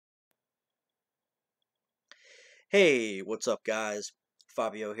Hey, what's up, guys?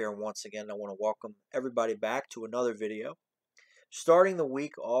 Fabio here, and once again, I want to welcome everybody back to another video. Starting the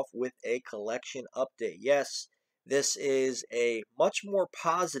week off with a collection update. Yes, this is a much more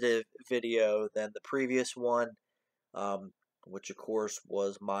positive video than the previous one, um, which, of course,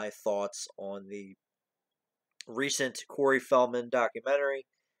 was my thoughts on the recent Corey Feldman documentary.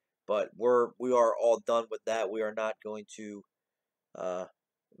 But we are all done with that. We are not going to uh,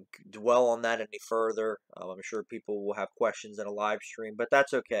 dwell on that any further. I'm sure people will have questions in a live stream, but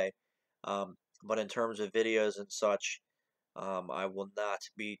that's okay. But in terms of videos and such, I will not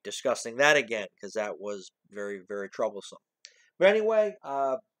be discussing that again because that was very, very troublesome. But anyway,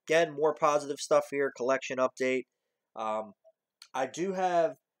 again, more positive stuff here. Collection update. Um, I do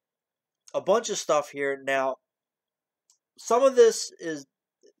have a bunch of stuff here now. Some of this is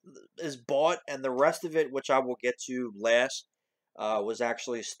bought, and the rest of it, which I will get to last, was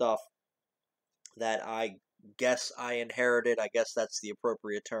actually stuff that I guess I inherited. I guess that's the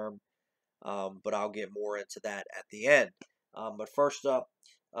appropriate term. But I'll get more into that at the end. But first up,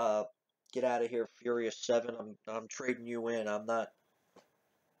 uh, get out of here, Furious 7. I'm trading you in. I'm not.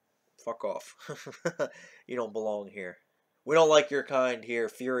 Fuck off. You don't belong here. We don't like your kind here,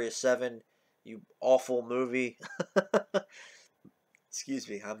 Furious 7. You awful movie. Excuse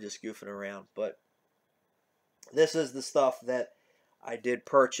me, I'm just goofing around. But this is the stuff that I did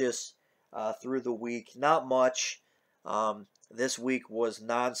purchase through the week. Not much. This week was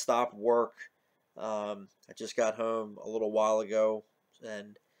nonstop work. I just got home a little while ago,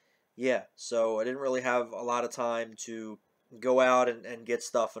 and yeah, so I didn't really have a lot of time to go out and get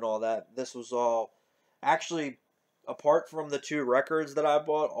stuff and all that. This was all actually, apart from the two records that I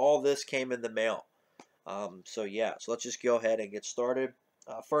bought, all this came in the mail. So yeah, so let's just go ahead and get started.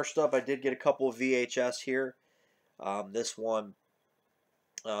 First up, I did get a couple of VHS here. This one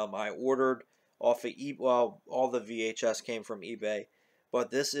I ordered off of eBay. Well, all the VHS came from eBay, but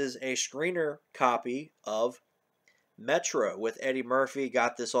this is a screener copy of Metro with Eddie Murphy.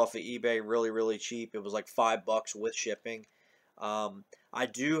 Got this off of eBay really, really cheap. It was like $5 with shipping. I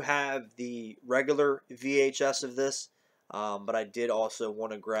do have the regular VHS of this, but I did also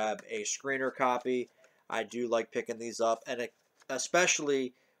want to grab a screener copy. I do like picking these up, and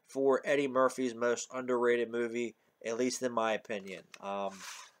especially for Eddie Murphy's most underrated movie, at least in my opinion.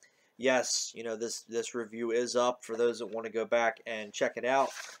 Yes, this review is up for those that want to go back and check it out.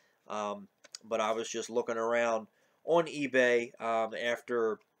 But I was just looking around on eBay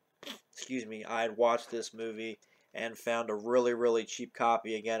after, excuse me, I had watched this movie and found a really, really cheap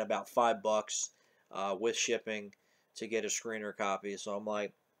copy, again about $5 with shipping to get a screener copy. So I'm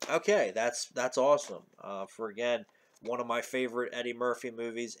like, okay, that's awesome. For again, one of my favorite Eddie Murphy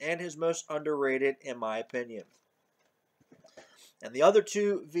movies and his most underrated, in my opinion. And the other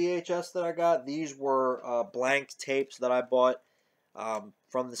two VHS that I got, these were blank tapes that I bought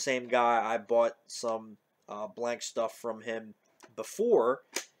from the same guy. I bought some blank stuff from him before.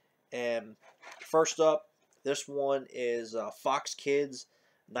 And first up, this one is Fox Kids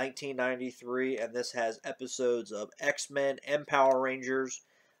 1993, and this has episodes of X-Men and Power Rangers.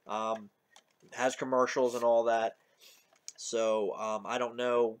 Has commercials and all that. So I don't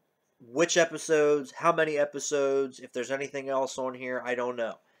know which episodes, how many episodes, if there's anything else on here, I don't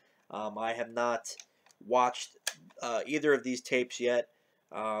know. I have not watched either of these tapes yet,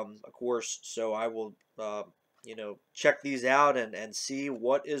 of course, so I will, check these out and see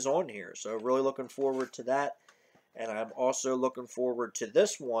what is on here. So really looking forward to that, and I'm also looking forward to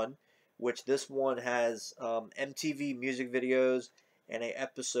this one, which this one has MTV music videos and an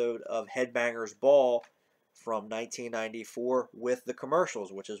episode of Headbangers Ball from 1994 with the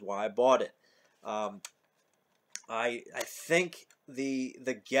commercials, which is why I bought it. I think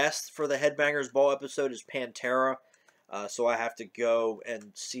the guest for the Headbangers Ball episode is Pantera, so I have to go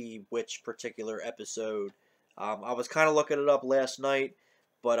and see which particular episode. I was kind of looking it up last night,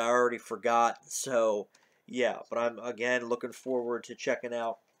 but I already forgot. So yeah, but I'm again looking forward to checking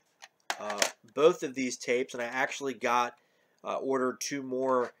out both of these tapes, and I actually got ordered two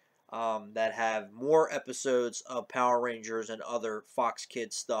more that have more episodes of Power Rangers and other Fox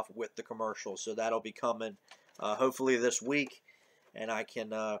Kids stuff with the commercials. So that'll be coming hopefully this week, and I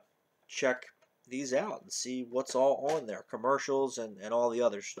can check these out and see what's all on there, commercials and all the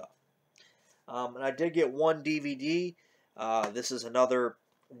other stuff. And I did get one DVD. This is another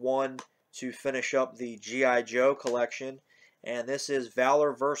one to finish up the G.I. Joe collection, and this is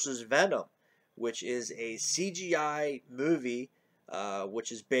Valor vs. Venom, which is a CGI movie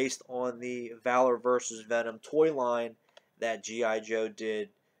which is based on the Valor vs. Venom toy line that G.I. Joe did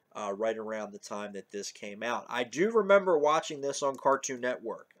right around the time that this came out. I do remember watching this on Cartoon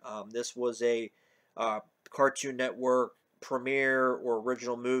Network. This was a Cartoon Network premiere or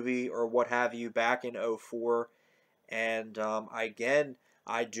original movie or what have you back in '04. And again,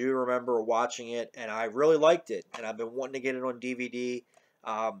 I do remember watching it, and I really liked it, and I've been wanting to get it on DVD.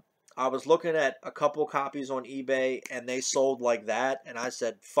 I was looking at a couple copies on eBay, and they sold like that, and I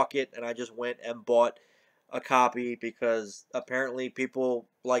said, fuck it, and I just went and bought a copy because apparently people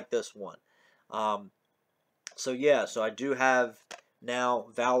like this one. Um, so yeah, so I do have now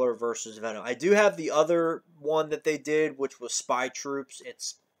Valor versus Venom. I do have the other one that they did, which was Spy Troops.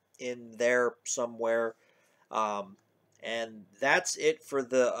 It's in there somewhere. Um, and that's it for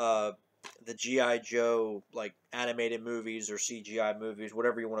the GI Joe like animated movies or CGI movies,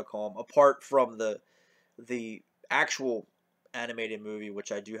 whatever you want to call them. Apart from the actual animated movie,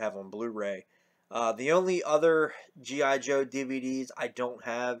 which I do have on Blu-ray. The only other GI Joe DVDs I don't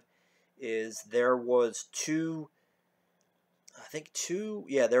have is there was two. I think two.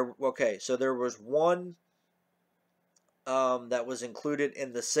 Yeah, there. Okay, so there was one that was included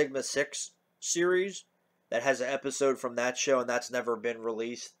in the Sigma 6 series that has an episode from that show, and that's never been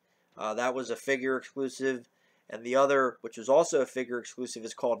released. That was a figure exclusive. And the other, which was also a figure exclusive,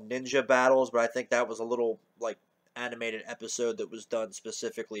 is called Ninja Battles, but I think that was a little like animated episode that was done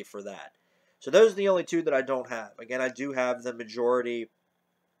specifically for that. So those are the only two that I don't have. Again, I do have the majority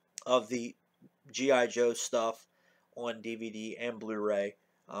of the G.I. Joe stuff on DVD and Blu-ray,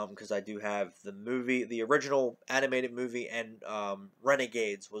 because I do have the movie, the original animated movie, and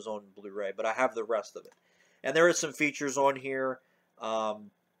Renegades was on Blu-ray, but I have the rest of it. And there are some features on here,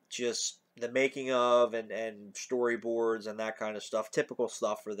 just the making of and storyboards and that kind of stuff, typical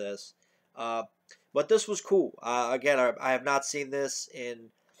stuff for this. But this was cool. Again, I have not seen this in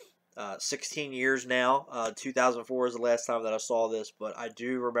 16 years now. 2004 is the last time that I saw this, but I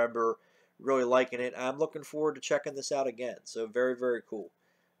do remember really liking it. I'm looking forward to checking this out again. So very, very cool.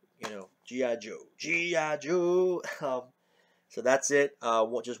 You know, G.I. Joe. G.I. Joe. So that's it.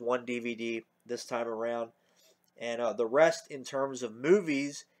 Just one DVD this time around. And the rest in terms of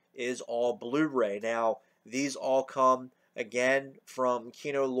movies is all Blu-ray. Now, these all come, again, from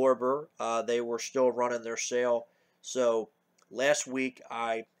Kino Lorber. They were still running their sale. So last week,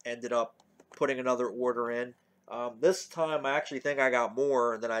 I ended up putting another order in. This time, I actually think I got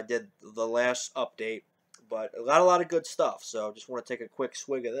more than I did the last update. But I got a lot of good stuff. So I just want to take a quick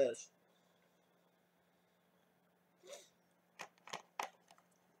swig of this.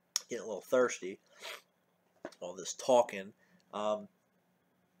 Getting a little thirsty. All this talking.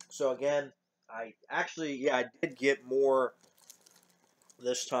 So again, I did get more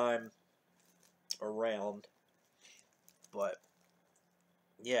this time around. But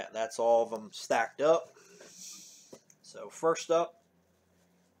yeah, that's all of them stacked up. So first up,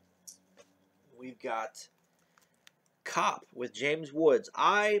 we've got Cop with James Woods.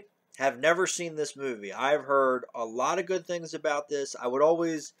 I have never seen this movie. I've heard a lot of good things about this. I would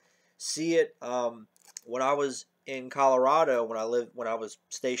always see it when I was in Colorado, when I was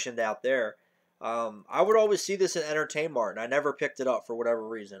stationed out there. I would always see this in Entertainment, and I never picked it up for whatever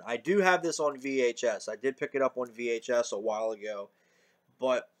reason. I do have this on VHS. I did pick it up on VHS a while ago,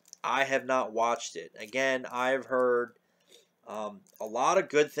 but I have not watched it. Again, I've heard a lot of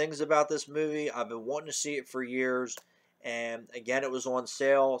good things about this movie. I've been wanting to see it for years, and again, it was on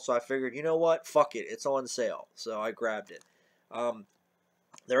sale, so I figured, you know what, fuck it, it's on sale, so I grabbed it.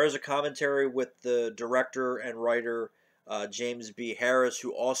 There is a commentary with the director and writer James B. Harris,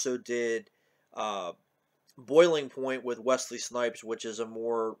 who also did Boiling Point with Wesley Snipes, which is a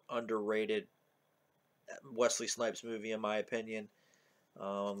more underrated Wesley Snipes movie, in my opinion.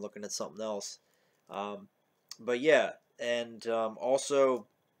 I'm looking at something else. But yeah, and also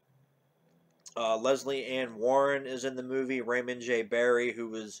Leslie Ann Warren is in the movie. Raymond J. Barry, who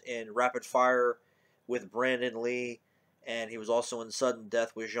was in Rapid Fire with Brandon Lee, and he was also in Sudden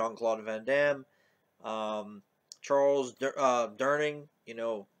Death with Jean-Claude Van Damme. Charles Durning,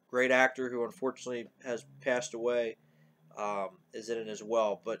 great actor who unfortunately has passed away, is in it as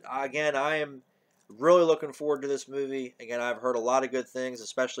well. But again, I am really looking forward to this movie. Again, I've heard a lot of good things,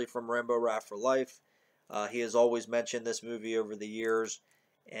 especially from Rambo Rap for Life. He has always mentioned this movie over the years.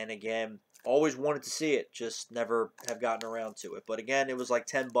 And again, always wanted to see it, just never have gotten around to it. But again, it was like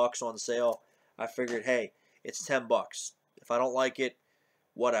 $10 on sale. I figured, hey, it's $10. If I don't like it,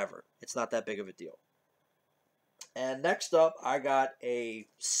 whatever. It's not that big of a deal. And next up, I got a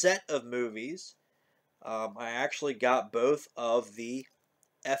set of movies. I actually got both of the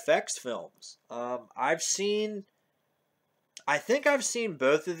FX films. I think I've seen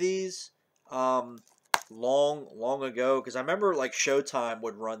both of these long ago, because I remember like Showtime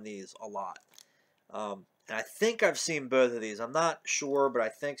would run these a lot. And I think I've seen both of these. I'm not sure, but I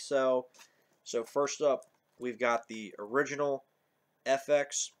think so. So first up, we've got the original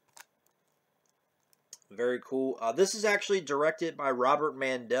FX. Very cool. This is actually directed by Robert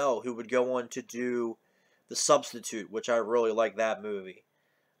Mandel, who would go on to do The Substitute, which I really like that movie.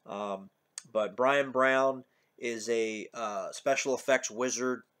 But Brian Brown is a special effects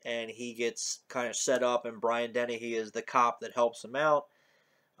wizard, and he gets kind of set up, and Brian Dennehy is the cop that helps him out.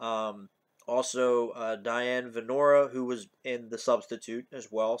 Also, Diane Venora, who was in The Substitute as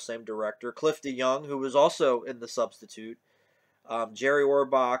well, same director. Cliff DeYoung, who was also in The Substitute. Jerry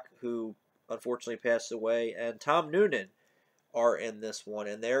Orbach, who unfortunately passed away, and Tom Noonan are in this one.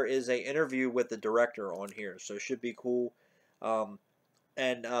 And there is an interview with the director on here, so it should be cool.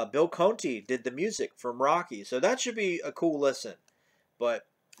 And Bill Conti did the music from Rocky, so that should be a cool listen. But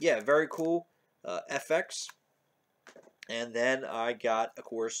yeah, very cool. FX. And then I got, of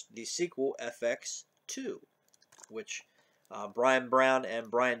course, the sequel, FX2, which Brian Brown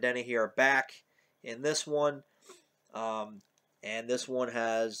and Brian Dennehy are back in this one. And this one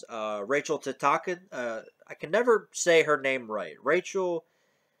has Rachel Ticotin. I can never say her name right. Rachel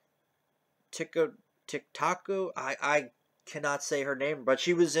Ticotin. I cannot say her name, but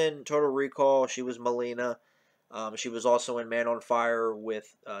she was in Total Recall. She was Melina. She was also in Man on Fire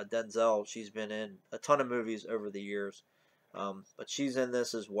with Denzel. She's been in a ton of movies over the years. But she's in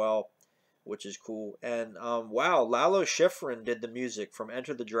this as well, which is cool. And wow, Lalo Schifrin did the music from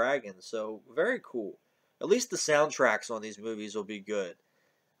Enter the Dragon, so very cool. At least the soundtracks on these movies will be good.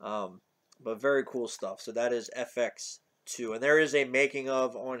 But very cool stuff. So that is FX2. And there is a making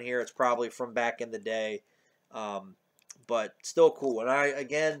of on here. It's probably from back in the day. But still cool.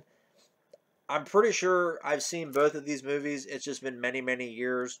 And I'm pretty sure I've seen both of these movies. It's just been many, many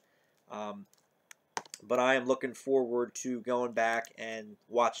years. But I am looking forward to going back and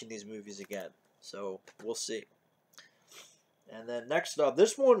watching these movies again. So we'll see. And then next up,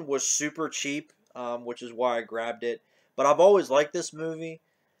 this one was super cheap, which is why I grabbed it. But I've always liked this movie.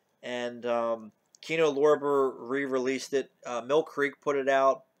 And Kino Lorber re-released it. Mill Creek put it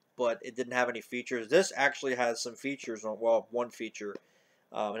out, but it didn't have any features. This actually has some features on, well, one feature.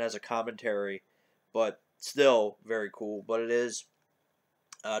 It has a commentary, but still very cool. But it is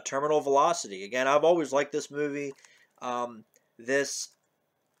Terminal Velocity. Again, I've always liked this movie. This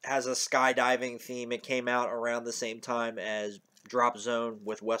has a skydiving theme. It came out around the same time as Drop Zone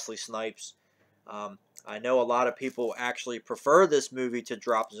with Wesley Snipes. I know a lot of people actually prefer this movie to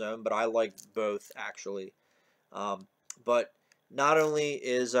Drop Zone, but I like both, actually. But not only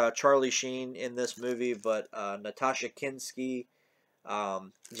is Charlie Sheen in this movie, but Natasha Kinski,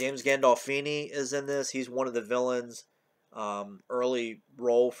 James Gandolfini is in this. He's one of the villains. Early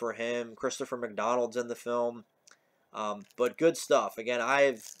role for him. Christopher McDonald's in the film. But good stuff. Again,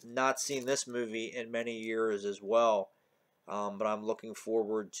 I've not seen this movie in many years as well. But I'm looking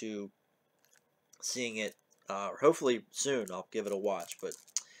forward to seeing it hopefully soon. I'll give it a watch. But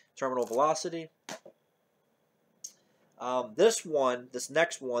Terminal Velocity. This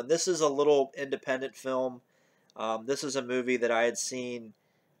next one, this is a little independent film. This is a movie that I had seen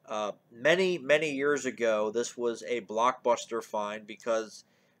many, many years ago. This was a Blockbuster find because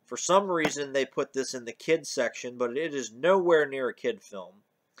for some reason they put this in the kids section, but it is nowhere near a kid film.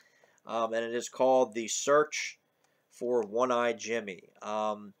 And it is called The Search for One-Eyed Jimmy.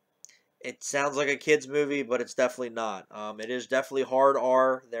 It sounds like a kid's movie, but it's definitely not. It is definitely hard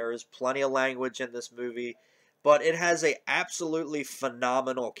R. There is plenty of language in this movie, but it has a absolutely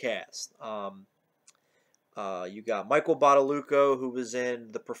phenomenal cast. You got Michael Badalucco, who was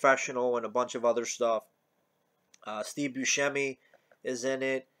in The Professional and a bunch of other stuff. Steve Buscemi is in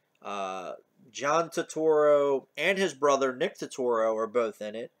it. John Turturro and his brother Nick Turturro are both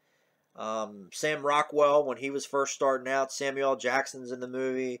in it. Sam Rockwell, when he was first starting out. Samuel L. Jackson's in the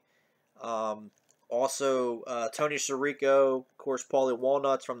movie. Also, Tony Sirico, of course, Paulie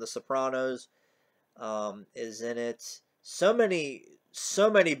Walnuts from The Sopranos, is in it. So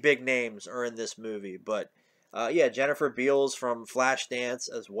many big names are in this movie. But yeah, Jennifer Beals from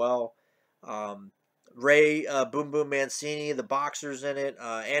Flashdance as well. Ray Boom Boom Mancini, the boxer's in it.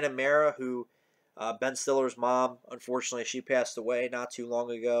 Anna Mara, who Ben Stiller's mom, unfortunately, she passed away not too long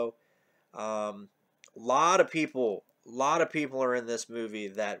ago. Lot of people are in this movie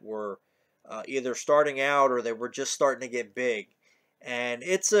that were either starting out or they were just starting to get big, and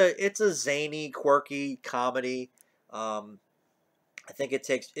it's a zany, quirky comedy. I think it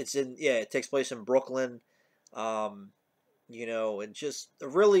takes place in Brooklyn, and just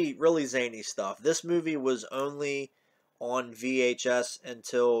really, really zany stuff. This movie was only on VHS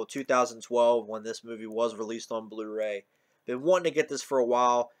until 2012 when this movie was released on Blu-ray. Been wanting to get this for a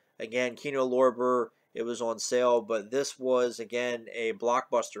while. Again, Kino Lorber it was on sale. But this was, again, a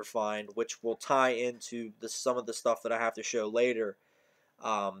Blockbuster find, which will tie into some of the stuff that I have to show later.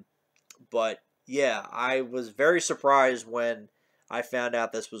 But yeah, I was very surprised when I found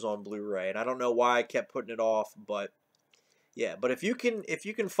out this was on Blu-ray, and I don't know why I kept putting it off. But yeah, but if you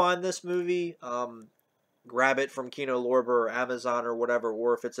can find this movie, grab it from Kino Lorber or Amazon or whatever,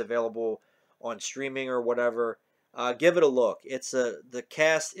 or if it's available on streaming or whatever, give it a look. The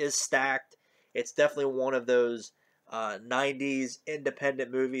cast is stacked. It's definitely one of those 90s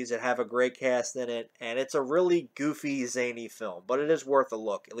independent movies that have a great cast in it, and it's a really goofy, zany film, but it is worth a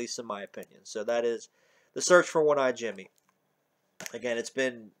look, at least in my opinion. So that is The Search for One-Eyed Jimmy. Again, it's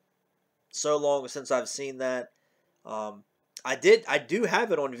been so long since I've seen that. I do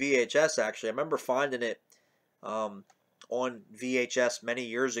have it on VHS, actually. I remember finding it on VHS many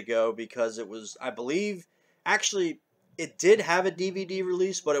years ago because it was, I believe, actually, it did have a DVD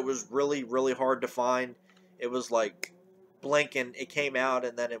release, but it was really, really hard to find. It was like blink and it came out,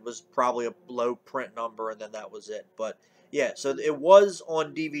 and then it was probably a low print number, and then that was it. But yeah, so it was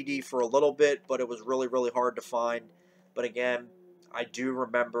on DVD for a little bit, but it was really, really hard to find. But again, I do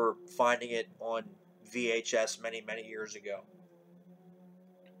remember finding it on VHS many, many years ago.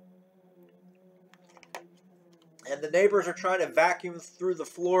 And the neighbors are trying to vacuum through the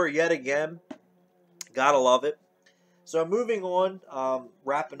floor yet again. Gotta love it. So moving on,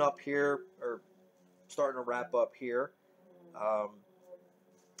 wrapping up here, or starting to wrap up here.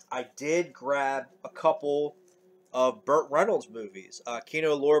 I did grab a couple of Burt Reynolds movies.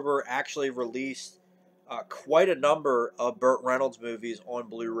 Kino Lorber actually released quite a number of Burt Reynolds movies on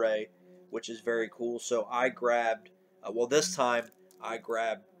Blu-ray, which is very cool. So I grabbed, this time I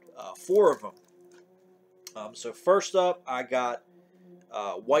grabbed 4 of them. So first up, I got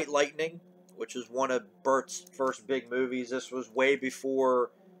White Lightning, which is one of Burt's first big movies. This was way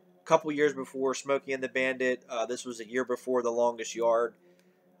before, a couple years before Smokey and the Bandit. This was a year before The Longest Yard.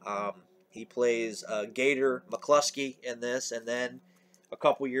 He plays Gator McCluskey in this, and then a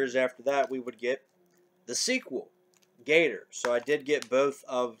couple years after that, we would get the sequel, Gator. So I did get both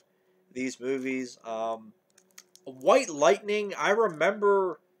of these movies. White Lightning, I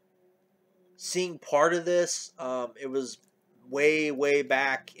remember seeing part of this. It was way, way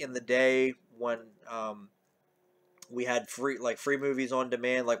back in the day when we had free movies on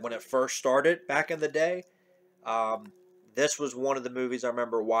demand, like when it first started back in the day. This was one of the movies I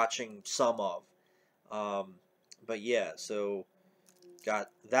remember watching some of. But yeah, so got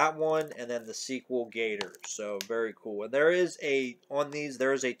that one and then the sequel, Gator. So very cool. And there is a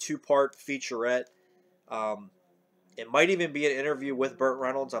 2-part featurette. It might even be an interview with Burt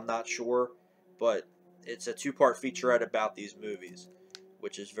Reynolds, I'm not sure. But it's a 2-part featurette about these movies,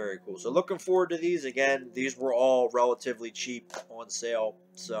 which is very cool. So looking forward to these. Again, these were all relatively cheap on sale.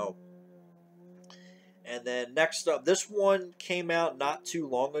 So, and then next up, this one came out not too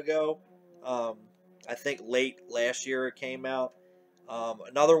long ago. I think late last year it came out.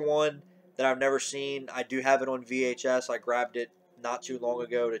 Another one that I've never seen. I do have it on VHS. I grabbed it not too long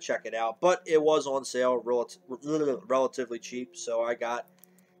ago to check it out, but it was on sale, relatively cheap. So I got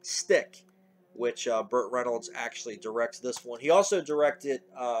Stick, which Burt Reynolds actually directs this one. He also directed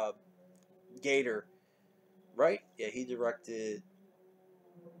Gator, right? Yeah, he directed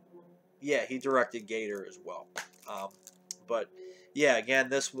Gator as well. But yeah, again,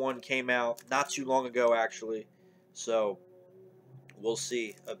 this one came out not too long ago, actually. So we'll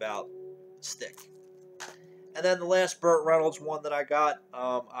see about Stick. And then the last Burt Reynolds one that I got,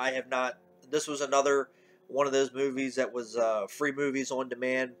 I have not. This was another one of those movies that was free movies on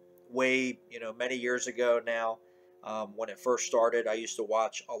demand. Way, many years ago now, when it first started. I used to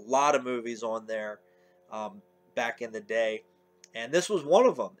watch a lot of movies on there back in the day, and this was one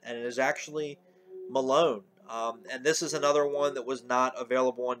of them, and it is actually Malone. And this is another one that was not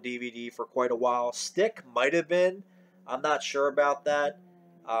available on DVD for quite a while. Stick might have been, I'm not sure about that,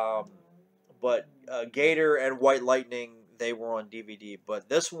 but Gator and White Lightning, they were on DVD, but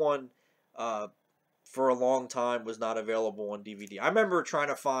this one for a long time was not available on DVD. I remember trying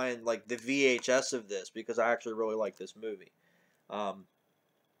to find like the VHS of this because I actually really like this movie.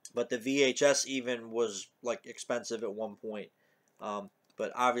 But the VHS even was like expensive at one point.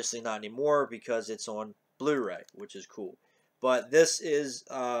 But obviously not anymore because it's on Blu-ray, which is cool. But this is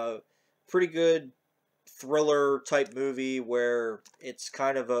a pretty good thriller type movie where it's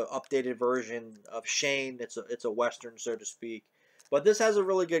kind of an updated version of Shane. It's a Western, so to speak. But this has a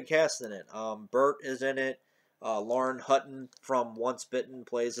really good cast in it. Burt is in it. Lauren Hutton from Once Bitten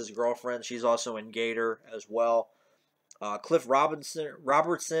plays his girlfriend. She's also in Gator as well. Cliff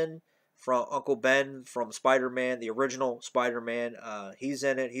Robertson from Uncle Ben from Spider-Man, the original Spider-Man. He's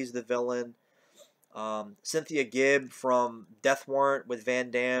in it. He's the villain. Cynthia Gibb from Death Warrant with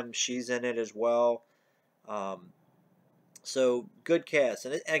Van Damme, she's in it as well. So good cast,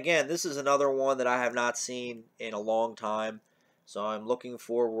 and again, this is another one that I have not seen in a long time, so I'm looking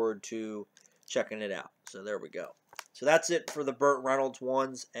forward to checking it out. So there we go. So that's it for the Burt Reynolds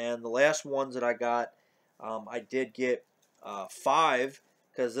ones, and the last ones that I got, I did get 5,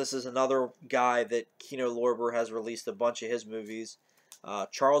 because this is another guy that Kino Lorber has released a bunch of his movies,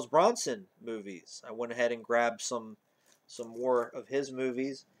 Charles Bronson movies. I went ahead and grabbed some more of his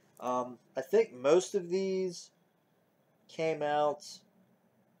movies. I think most of these came out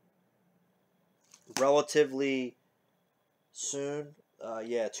relatively soon.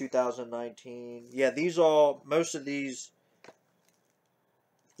 Yeah, 2019. Yeah, most of these,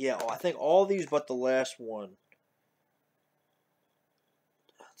 yeah, I think all these but the last one.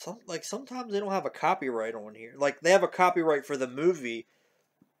 Sometimes they don't have a copyright on here. Like, they have a copyright for the movie,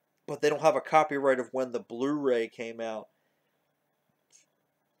 but they don't have a copyright of when the Blu-ray came out.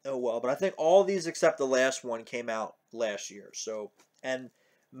 Oh well, but I think all these except the last one came out last year. So, and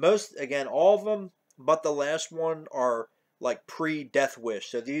all of them but the last one are like pre-Death Wish.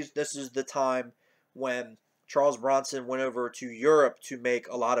 So this is the time when Charles Bronson went over to Europe to make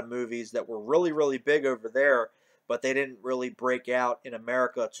a lot of movies that were really, really big over there, but they didn't really break out in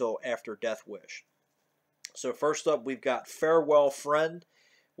America until after Death Wish. So first up, we've got Farewell Friend,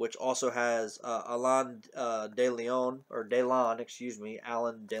 which also has Alain Alan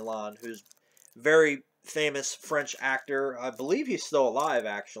Delon, who's very famous French actor. I believe he's still alive,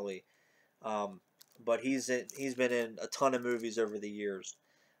 actually, but he's been in a ton of movies over the years.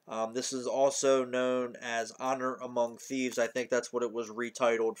 This is also known as Honor Among Thieves. I think that's what it was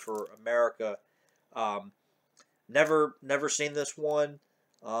retitled for America. Never seen this one,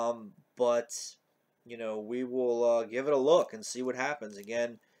 but we will give it a look and see what happens.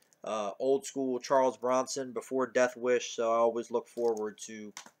 Again, old school Charles Bronson before Death Wish, so I always look forward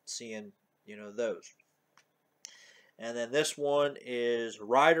to seeing those. And then this one is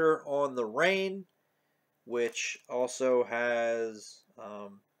Rider on the Rain, which also has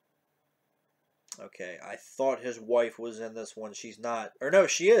okay, I thought his wife was in this one. She's not, or no,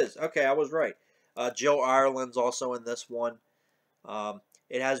 she is. Okay, I was right. Jill Ireland's also in this one.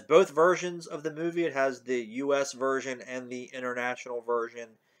 It has both versions of the movie. It has the U.S. version and the international version,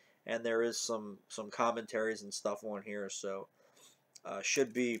 and there is some commentaries and stuff on here, so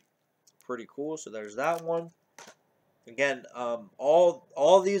should be pretty cool. So there's that one. Again,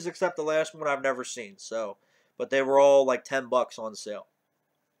 all these except the last one I've never seen. So, but they were all like $10 on sale.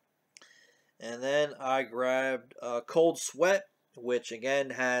 And then I grabbed Cold Sweat, which again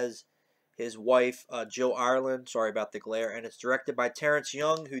has his wife, Jill Ireland. Sorry about the glare. And it's directed by Terrence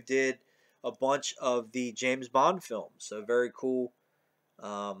Young, who did a bunch of the James Bond films. So very cool.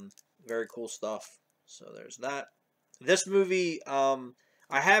 Very cool stuff. So there's that. This movie,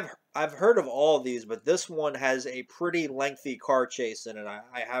 I've heard of all of these, but this one has a pretty lengthy car chase in it.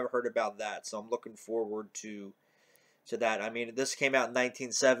 I have heard about that, so I'm looking forward to that. I mean, this came out in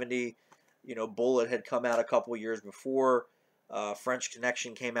 1970. Bullet had come out a couple years before. French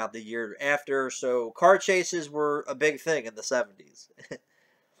Connection came out the year after, so car chases were a big thing in the 70s.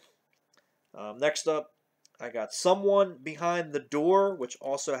 Next up, I got Someone Behind the Door, which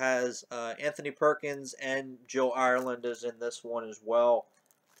also has Anthony Perkins and Jill Ireland is in this one as well.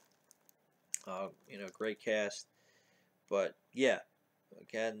 Great cast. But yeah,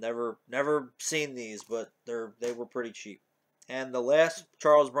 again, never seen these, but they were pretty cheap. And the last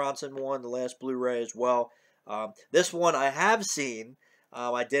Charles Bronson one, the last Blu-ray as well. This one I have seen.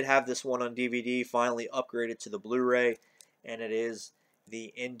 I did have this one on DVD, finally upgraded to the Blu-ray, and it is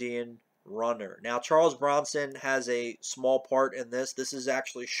The Indian Runner. Now, Charles Bronson has a small part in this. This is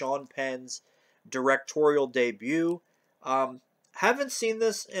actually Sean Penn's directorial debut. Haven't seen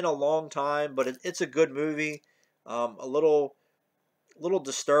this in a long time, but it's a good movie. A little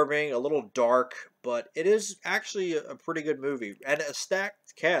disturbing, a little dark, but it is actually a pretty good movie. And a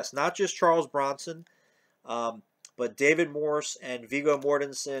stacked cast, not just Charles Bronson, but David Morse and Viggo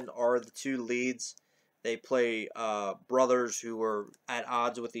Mortensen are the two leads. They play brothers who are at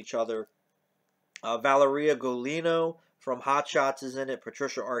odds with each other. Valeria Golino from Hot Shots is in it.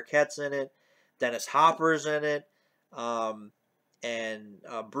 Patricia Arquette's in it. Dennis Hopper's in it. And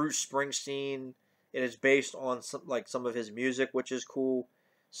Bruce Springsteen. It is based on some of his music, which is cool.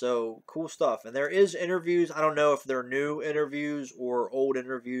 So, cool stuff. And there is interviews. I don't know if they're new interviews or old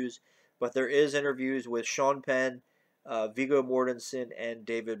interviews, but there is interviews with Sean Penn, Viggo Mortensen, and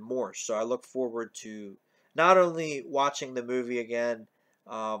David Morse. So I look forward to not only watching the movie again,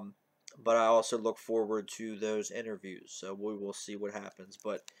 but I also look forward to those interviews. So we will see what happens.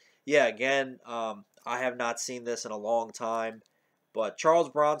 But yeah, again, I have not seen this in a long time, but Charles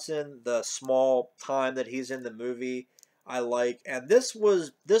Bronson, the small time that he's in the movie, I like. And this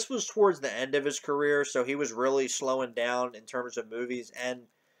was towards the end of his career, so he was really slowing down in terms of movies and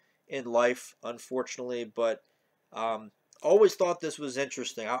in life, unfortunately. But um, always thought this was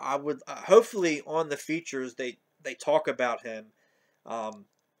interesting. I would hopefully on the features they talk about him. Um,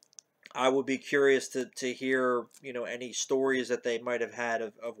 I would be curious to hear, any stories that they might have had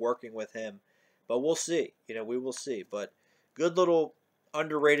of working with him. But we'll see. We will see. But good little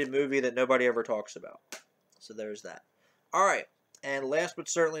underrated movie that nobody ever talks about. So there's that. All right. And last but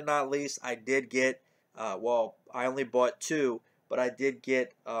certainly not least, I did get, I only bought two, but I did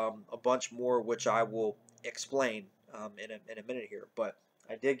get a bunch more, which I will explain in a minute here. But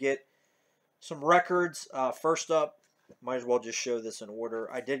I did get some records. First up, might as well just show this in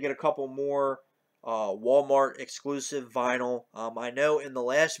order. I did get a couple more Walmart exclusive vinyl. I know in the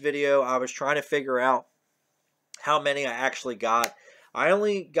last video I was trying to figure out how many I actually got. I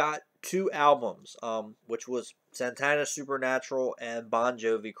only got two albums, which was Santana Supernatural and Bon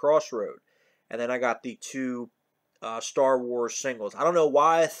Jovi Crossroad. And then I got the two Star Wars singles. I don't know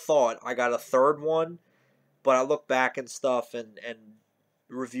why I thought I got a third one, but I looked back and stuff and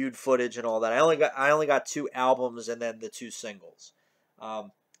reviewed footage and all that. I only got two albums and then the two singles.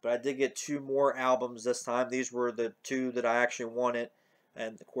 But I did get two more albums this time. These were the two that I actually wanted,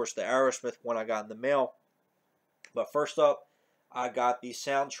 and of course the Aerosmith one I got in the mail. But first up, I got the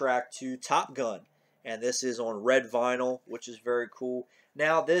soundtrack to Top Gun, and this is on red vinyl, which is very cool.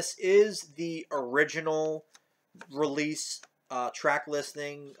 Now this is the original release track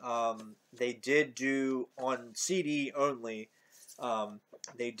listing. They did do on CD only.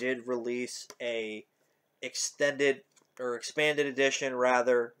 They did release a extended or expanded edition,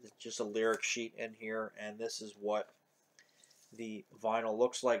 rather. It's just a lyric sheet in here, and this is what the vinyl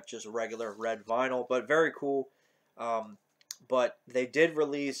looks like, just regular red vinyl, but very cool. But they did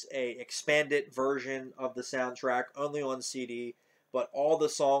release a expanded version of the soundtrack only on CD, but all the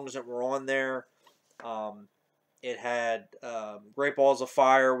songs that were on there, it had Great Balls of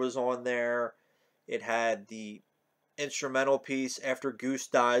Fire was on there. It had the instrumental piece After Goose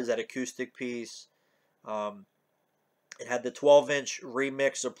Dies, that acoustic piece. It had the 12-inch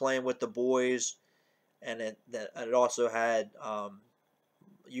remix of Playing with the Boys, and it also had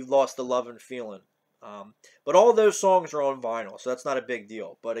You've Lost the Love and Feeling. But all those songs are on vinyl, so that's not a big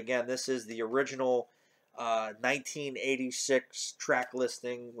deal. But again, this is the original 1986 track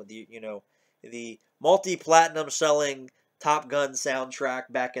listing with the multi-platinum selling Top Gun soundtrack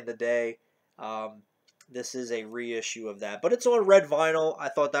back in the day. This is a reissue of that, but it's on red vinyl. I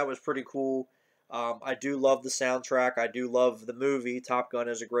thought that was pretty cool. I do love the soundtrack. I do love the movie. Top Gun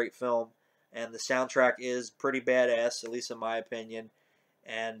is a great film, and the soundtrack is pretty badass, at least in my opinion.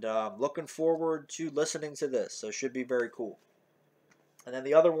 And looking forward to listening to this, so it should be very cool. And then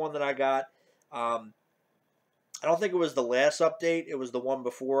the other one that I got, I don't think it was the last update. It was the one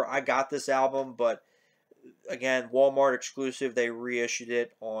before. I got this album, but again, Walmart exclusive. They reissued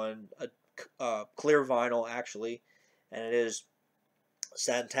it on a clear vinyl, actually, and it is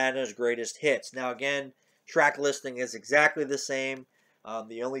Santana's Greatest Hits. Now, again, track listing is exactly the same.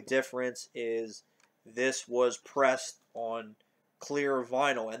 The only difference is this was pressed on clear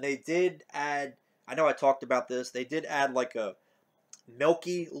vinyl, and they did add, I know I talked about this, they did add like a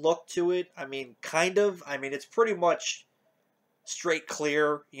milky look to it. I mean, kind of. I mean, it's pretty much straight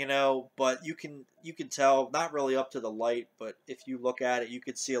clear, but you can tell, not really up to the light, but if you look at it, you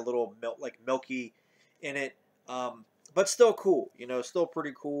could see a little milky in it. But still cool, still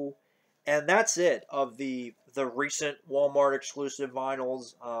pretty cool. And that's it of the recent Walmart exclusive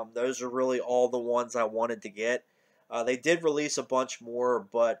vinyls. Those are really all the ones I wanted to get. They did release a bunch more,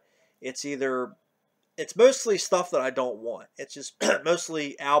 but it's mostly stuff that I don't want. It's just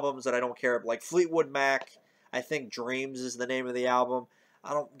mostly albums that I don't care about, like Fleetwood Mac. I think Dreams is the name of the album.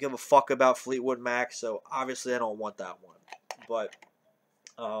 I don't give a fuck about Fleetwood Mac, so obviously I don't want that one. But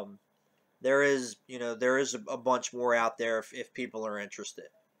there is a bunch more out there if people are interested.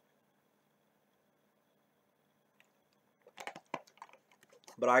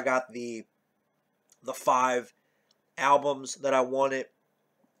 But I got the 5 albums that I wanted,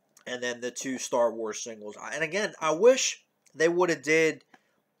 and then the 2 Star Wars singles. And again, I wish they would have did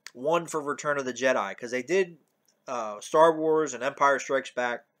one for Return of the Jedi, because they did Star Wars and Empire Strikes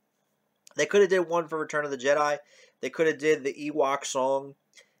Back. They could have did one for Return of the Jedi. They could have did the Ewok song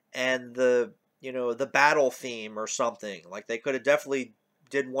and the battle theme or something. Like, they could have definitely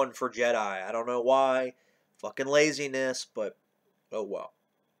did one for Jedi. I don't know why. Fucking laziness, but oh well.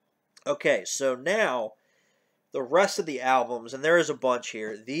 Okay, so now the rest of the albums, and there is a bunch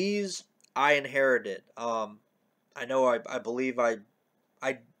here, these I inherited. I know I believe I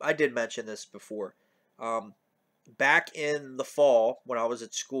did mention this before. Back in the fall when I was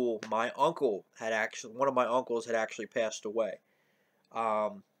at school, my uncle had actually one of my uncles had actually passed away.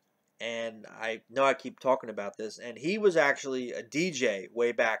 Um, and I know I keep talking about this, and he was actually a DJ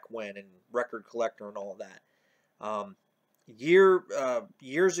way back when, and record collector and all of that. Um,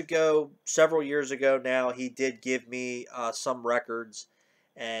 years ago, several years ago now, he did give me some records,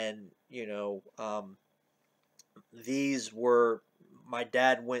 and these were my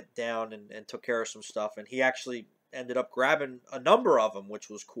dad went down and took care of some stuff, and he actually ended up grabbing a number of them, which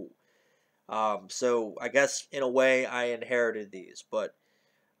was cool. So I guess in a way I inherited these, but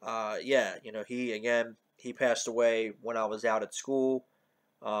yeah, he passed away when I was out at school,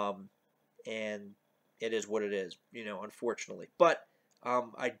 um, and it is what it is, unfortunately. But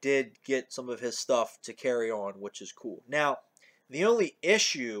I did get some of his stuff to carry on, which is cool. Now, the only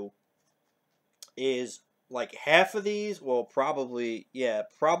issue is like half of these, well, probably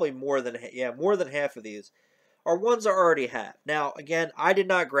more than half of these are ones I already have. Now, again, I did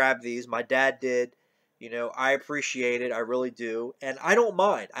not grab these. My dad did. I appreciate it. I really do. And I don't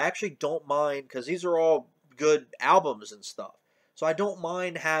mind. I actually don't mind because these are all good albums and stuff. So I don't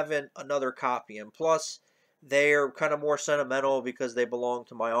mind having another copy. And plus, they're kind of more sentimental because they belong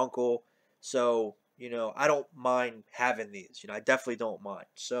to my uncle. So, I don't mind having these. I definitely don't mind.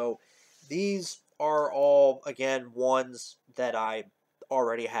 So these are all, again, ones that I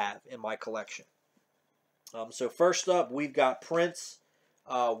already have in my collection. So first up, we've got Prince,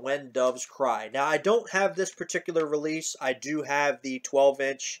 When Doves Cry. Now, I don't have this particular release. I do have the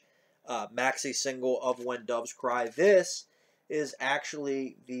 12-inch maxi single of When Doves Cry. This is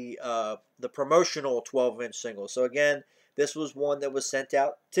actually the promotional 12-inch single. So again, this was one that was sent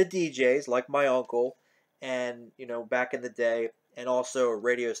out to DJs like my uncle, and back in the day, and also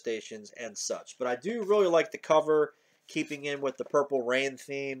radio stations and such. But I do really like the cover, keeping in with the Purple Rain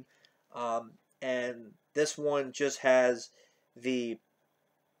theme. And this one just has the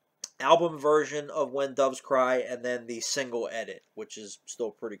album version of When Doves Cry and then the single edit, which is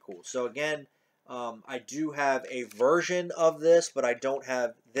still pretty cool. So again, I do have a version of this, but I don't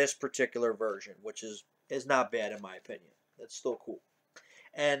have this particular version, which is not bad in my opinion. It's still cool.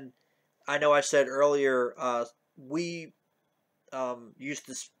 And I know I said earlier, we used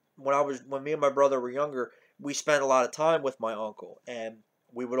to, when me and my brother were younger, we spent a lot of time with my uncle, and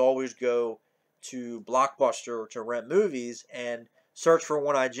we would always go to Blockbuster to rent movies, and Search for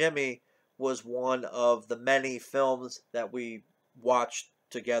One Eye Jimmy was one of the many films that we watched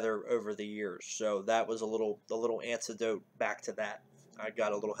together over the years. So that was a little antidote back to that. I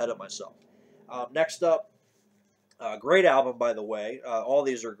got a little ahead of myself. Next up, great album, by the way. All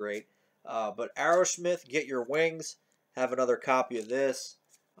these are great. But Aerosmith, Get Your Wings. Have another copy of this.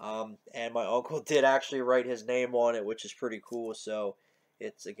 And my uncle did actually write his name on it, which is pretty cool. So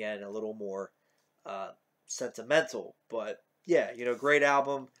it's, again, a little more sentimental. But yeah, great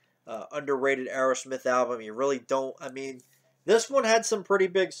album. Underrated Aerosmith album. You really don't. I mean, this one had some pretty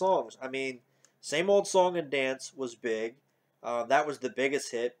big songs. I mean, Same Old Song and Dance was big. That was the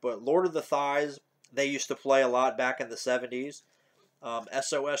biggest hit. But Lord of the Thighs, they used to play a lot back in the 70s.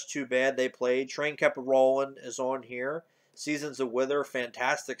 SOS Too Bad they played. Train Kept Rollin' is on here. Seasons of Wither,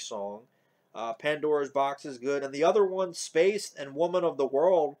 fantastic song. Pandora's Box is good. And the other one, Space and Woman of the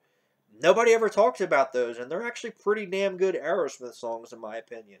World, nobody ever talks about those. And they're actually pretty damn good Aerosmith songs in my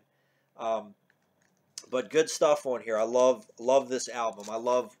opinion. But good stuff on here. I love this album. I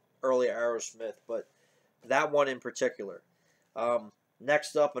love early Aerosmith, but that one in particular.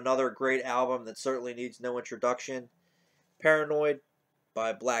 Next up, another great album that certainly needs no introduction. Paranoid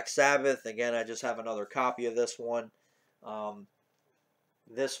by Black Sabbath. Again, I just have another copy of this one.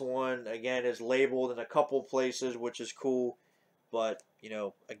 This one, again, is labeled in a couple places, which is cool. But,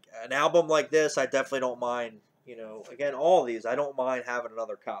 an album like this, I definitely don't mind. Again, all of these, I don't mind having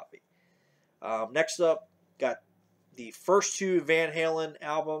another copy. Next up, got the first two Van Halen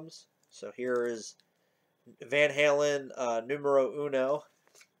albums. So here is Van Halen Numero Uno.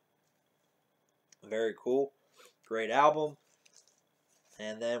 Very cool. Great album.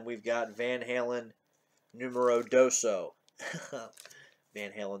 And then we've got Van Halen Numero Doso.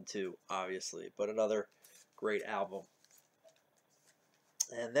 Van Halen 2, obviously. But another great album.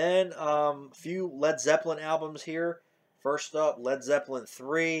 And then a few Led Zeppelin albums here. First up, Led Zeppelin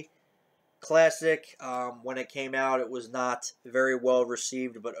 3. Classic. When it came out, it was not very well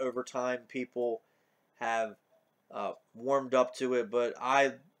received, but over time people have warmed up to it. But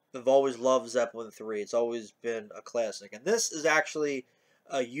I've always loved Zeppelin 3. It's always been a classic. And this is actually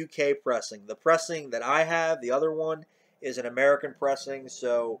a UK pressing. The pressing that I have, the other one, is an American pressing,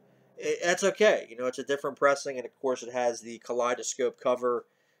 so that's okay. You know, it's a different pressing, and of course it has the kaleidoscope cover,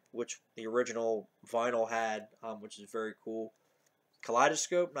 which the original vinyl had, which is very cool.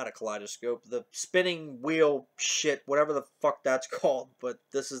 Kaleidoscope? Not a kaleidoscope. The spinning wheel shit, whatever the fuck that's called, but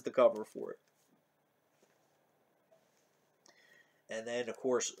this is the cover for it. And then, of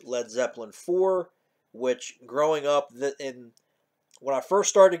course, Led Zeppelin 4, which growing up, when I first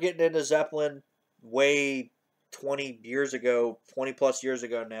started getting into Zeppelin, way 20 years ago, 20 plus years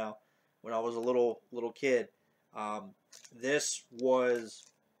ago now, when I was a little kid, this was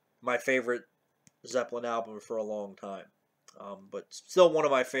my favorite Zeppelin album for a long time. But still one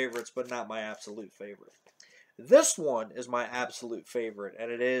of my favorites, but not my absolute favorite. This one is my absolute favorite,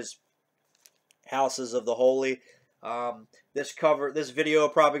 and it is Houses of the Holy. This video will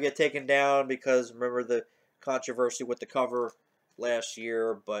probably get taken down because remember the controversy with the cover last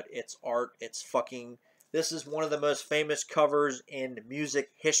year, but it's art. This is one of the most famous covers in music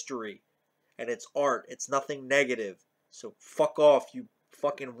history, and it's art. It's nothing negative. So fuck off, you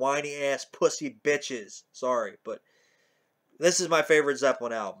fucking whiny ass pussy bitches. Sorry, but this is my favorite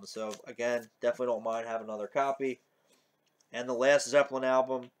Zeppelin album. So again, definitely don't mind having another copy. And the last Zeppelin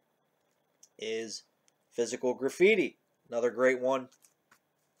album is Physical Graffiti. Another great one.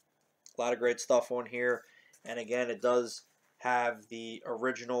 A lot of great stuff on here. And again, it does have the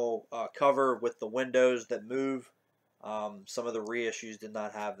original cover with the windows that move. Some of the reissues did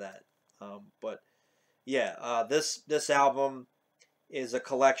not have that. But yeah, this album is a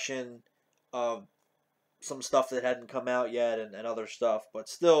collection of some stuff that hadn't come out yet and other stuff. But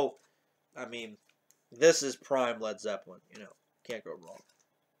still, I mean, this is prime Led Zeppelin. You know, can't go wrong.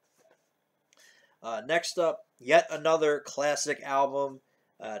 Next up, yet another classic album,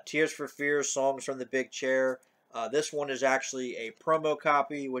 Tears for Fears, Songs from the Big Chair. This one is actually a promo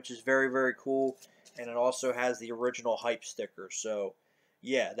copy, which is very, very cool, and it also has the original hype sticker. So,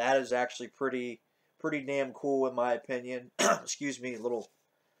 yeah, that is actually pretty damn cool in my opinion. Excuse me,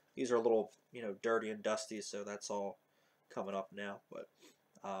 these are a little, dirty and dusty, so that's all coming up now.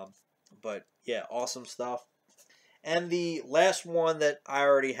 But yeah, awesome stuff. And the last one that I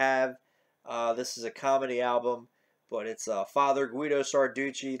already have. This is a comedy album, but it's Father Guido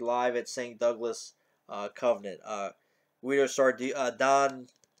Sarducci live at St. Douglas Covenant. Guido Sarducci, Don,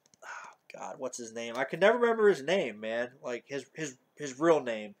 oh God, what's his name? I can never remember his name, man. Like his real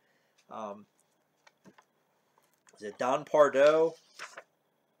name. Is it Don Pardo?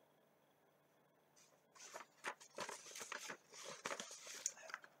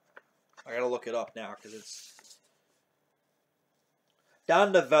 I gotta look it up now because it's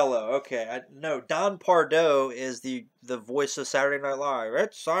Don Novello. Okay, Don Pardo is the voice of Saturday Night Live.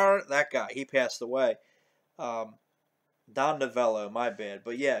 It's that guy. He passed away. Don Novello, my bad.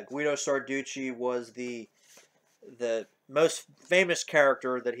 But yeah, Guido Sarducci was the most famous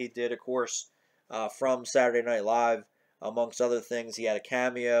character that he did, of course, from Saturday Night Live. Amongst other things, he had a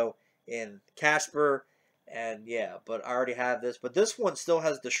cameo in Casper. And yeah, but I already have this. But this one still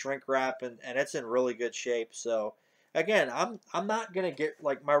has the shrink wrap, and it's in really good shape. So again, I'm not gonna get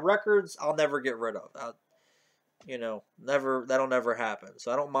like my records. I'll never get rid of. Never. That'll never happen.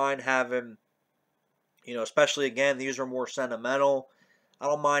 So I don't mind having, especially again, these are more sentimental. I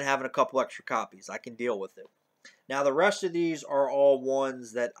don't mind having a couple extra copies. I can deal with it. Now the rest of these are all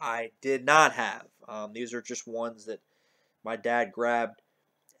ones that I did not have. These are just ones that my dad grabbed,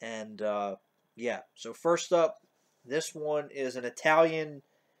 and yeah. So first up, this one is an Italian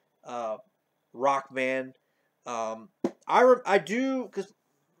rock band. I do because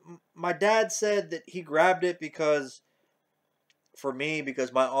my dad said that he grabbed it because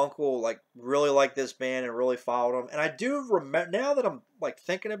my uncle really liked this band and really followed them. And I do remember now that I'm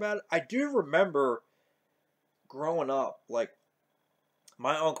thinking about it, I do remember growing up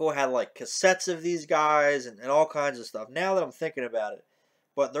my uncle had cassettes of these guys and all kinds of stuff. Now that I'm thinking about it,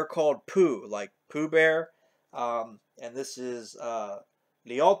 but they're called Pooh, like Pooh Bear, and this is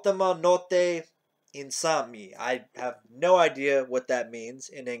L'ultima notte Insomni. I have no idea what that means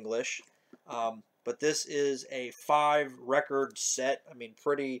in English, but this is a 5-record set. I mean,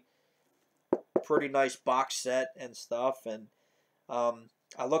 pretty nice box set and stuff. And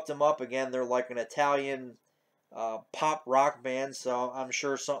I looked them up again. They're like an Italian pop rock band, so I'm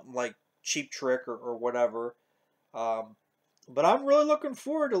sure something like Cheap Trick or whatever. But I'm really looking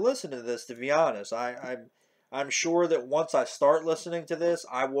forward to listening to this. To be honest, I'm sure that once I start listening to this,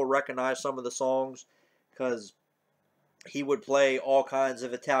 I will recognize some of the songs because he would play all kinds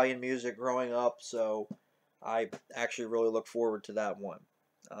of Italian music growing up. So I actually really look forward to that one.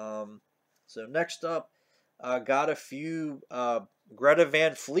 So next up, got a few Greta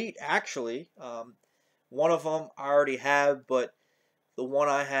Van Fleet, actually. One of them I already have, but the one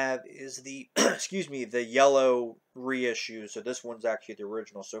I have is the, excuse me, the yellow reissue. So this one's actually the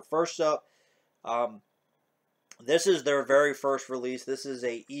original. So first up, um, this is their very first release. This is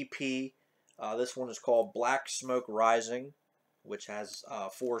a EP. This one is called Black Smoke Rising, which has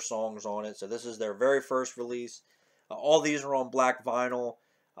 4 songs on it. So this is their very first release. All these are on black vinyl.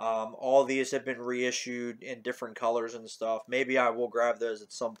 All these have been reissued in different colors and stuff. Maybe I will grab those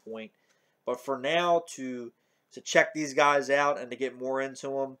at some point. But for now, to check these guys out and to get more into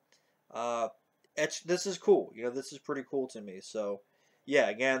them, this is cool. You know, this is pretty cool to me. So, yeah,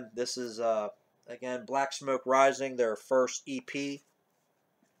 again, this is again Black Smoke Rising, their first EP,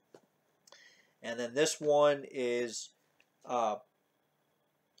 and then this one is all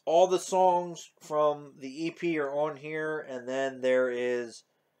the songs from the EP are on here, and then there is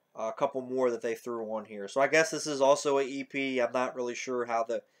a couple more that they threw on here. So I guess this is also a EP. I'm not really sure how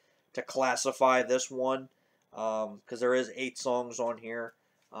to classify this one, because there is 8 songs on here,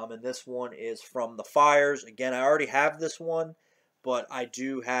 and this one is From the Fires. Again, I already have this one, but I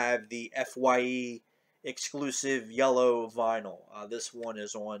do have the FYE exclusive yellow vinyl. This one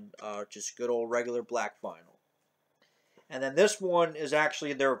is on just good old regular black vinyl. And then this one is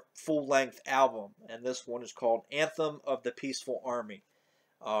actually their full-length album, and this one is called Anthem of the Peaceful Army.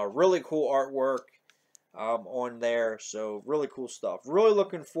 Really cool artwork on there, so really cool stuff. Really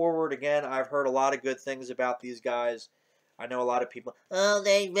looking forward. Again, I've heard a lot of good things about these guys. I know a lot of people, oh,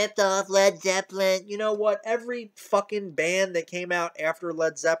 they ripped off Led Zeppelin. You know what? Every fucking band that came out after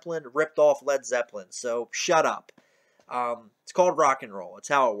Led Zeppelin ripped off Led Zeppelin, so shut up. It's called rock and roll. It's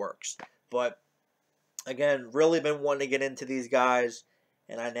how it works. But again, really been wanting to get into these guys,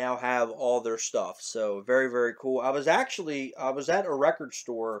 and I now have all their stuff. So very, very cool. I was at a record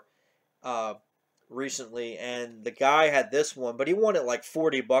store recently, and the guy had this one, but he wanted like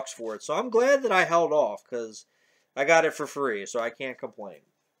 $40 for it. So I'm glad that I held off, because I got it for free, so I can't complain.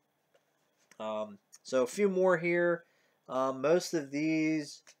 So a few more here. Most of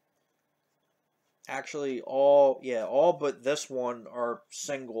these, actually, all but this one are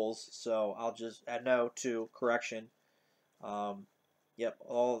singles. So I'll just add correction. Yep,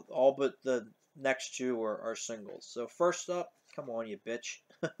 all but the next 2 are singles. So first up, come on, you bitch,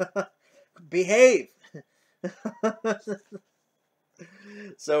 behave.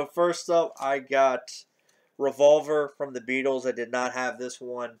 So first up, I got Revolver from the Beatles. I did not have this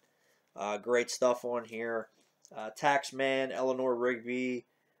one. Great stuff on here. Taxman, Eleanor Rigby,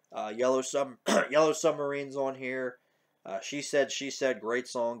 Yellow Submarine's on here. She Said, great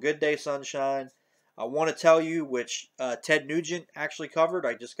song. Good Day Sunshine. I Want to Tell You, which Ted Nugent actually covered.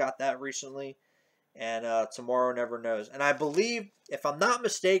 I just got that recently. And Tomorrow Never Knows. And I believe, if I'm not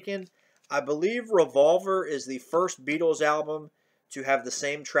mistaken, I believe Revolver is the first Beatles album to have the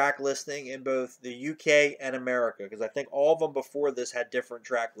same track listing in both the UK and America, because I think all of them before this had different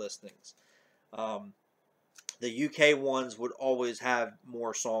track listings. The UK ones would always have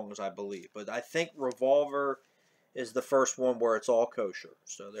more songs, I believe. But I think Revolver is the first one where it's all kosher.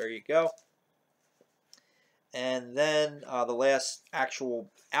 So there you go. And then the last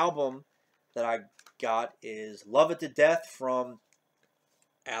actual album that I got is Love It to Death from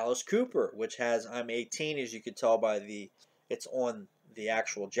Alice Cooper, which has I'm 18, as you can tell by it's on the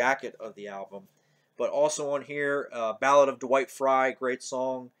actual jacket of the album. But also on here, Ballad of Dwight Fry, great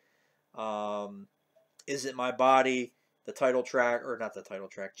song. Is It My Body, the title track, or not the title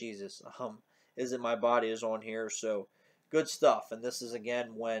track, Jesus. Is It My Body is on here, so good stuff. And this is,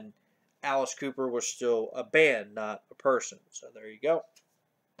 again, when Alice Cooper was still a band, not a person. So there you go.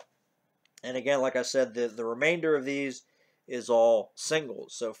 And again, like I said, the remainder of these is all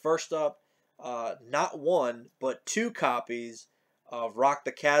singles. So first up, not one, but 2 copies of Rock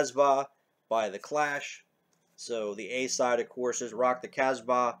the Casbah by The Clash. So the A side, of course, is Rock the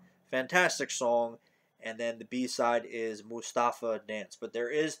Casbah. Fantastic song. And then the B side is Mustafa Dance. But there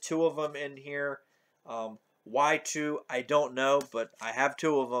is 2 of them in here. Why 2? I don't know, but I have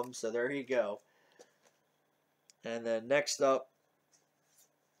 2 of them, so there you go. And then next up,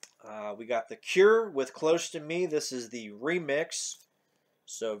 we got The Cure with Close to Me. This is the remix.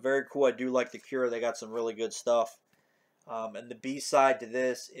 So very cool. I do like The Cure. They got some really good stuff. And the B-side to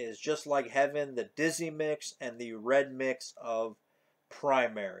this is Just Like Heaven, the Dizzy mix, and the red mix of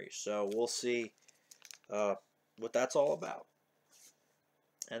Primary. So we'll see what that's all about.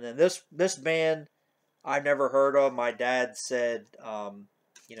 And then this band I've never heard of. My dad said,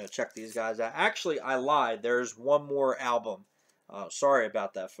 check these guys out. Actually, I lied. There's one more album. Sorry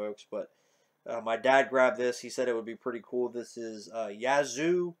about that, folks, but my dad grabbed this. He said it would be pretty cool. This is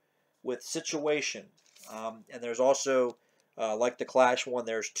Yazoo with Situation And there's also, like the Clash one,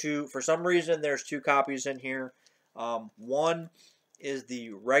 there's two. For some reason, there's two copies in here. One is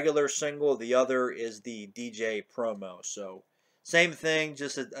the regular single. The other is the DJ promo. So same thing,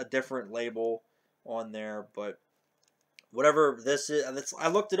 just a different label on there. But whatever this is, I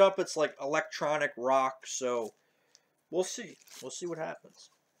looked it up. It's like electronic rock. So we'll see. We'll see what happens.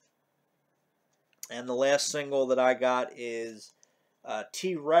 And the last single that I got is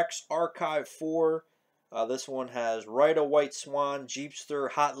T-Rex Archive 4. This one has Ride a White Swan,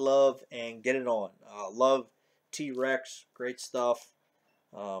 Jeepster, Hot Love, and Get It On. Love T-Rex. Great stuff.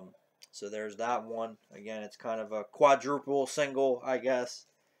 So there's that one. Again, it's kind of a quadruple single, I guess.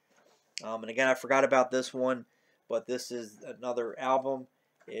 And again, I forgot about this one, but this is another album.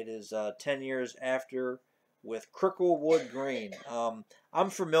 It is 10 Years After with Cricklewood Green. I'm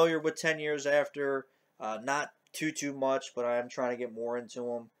familiar with 10 Years After, not too much, but I am trying to get more into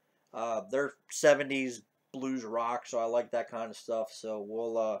them. They're 70s blues rock, so I like that kind of stuff. So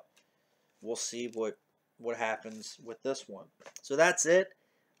we'll see what happens with this one. So that's it.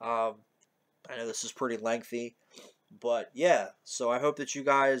 I know this is pretty lengthy, but yeah. So I hope that you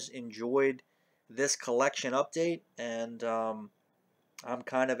guys enjoyed this collection update, and I'm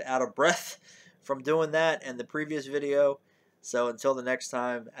kind of out of breath from doing that in the previous video. So until the next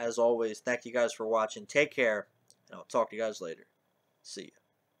time, as always, thank you guys for watching. Take care, and I'll talk to you guys later. See ya.